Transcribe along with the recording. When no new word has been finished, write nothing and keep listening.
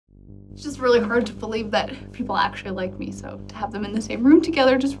It's just really hard to believe that people actually like me, so to have them in the same room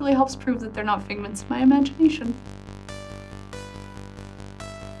together just really helps prove that they're not figments of my imagination.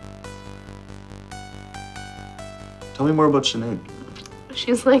 Tell me more about Sinead.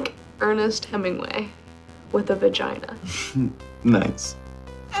 She's like Ernest Hemingway with a vagina. Nice.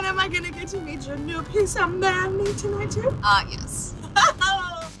 And am I gonna get to meet your new piece of man-meat tonight too? Yes.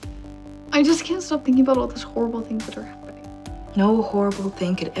 I just can't stop thinking about all those horrible things that are happening. No horrible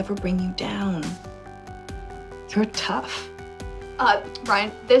thing could ever bring you down. You're tough.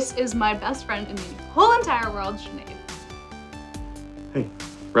 Ryan, this is my best friend in the whole entire world, Sinead. Hey,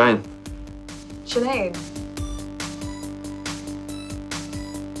 Ryan. Sinead.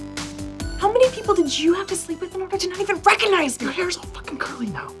 How many people did you have to sleep with in order to not even recognize me? Your hair's all fucking curly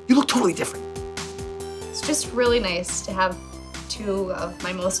now. You look totally different. It's just really nice to have two of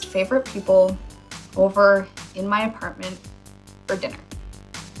my most favorite people over in my apartment for dinner.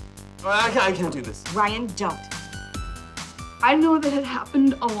 I can't do this. Ryan, don't. I know that it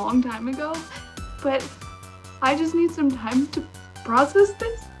happened a long time ago, but I just need some time to process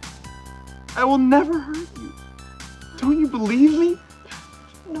this. I will never hurt you. Don't you believe me?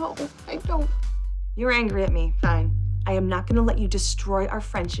 No, I don't. You're angry at me, fine. I am not gonna let you destroy our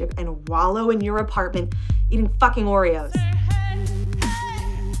friendship and wallow in your apartment eating fucking Oreos.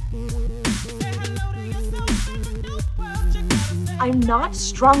 I'm not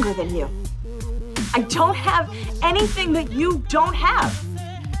stronger than you. I don't have anything that you don't have.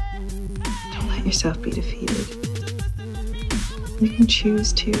 Don't let yourself be defeated. You can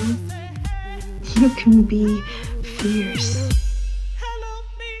choose to. You can be fierce.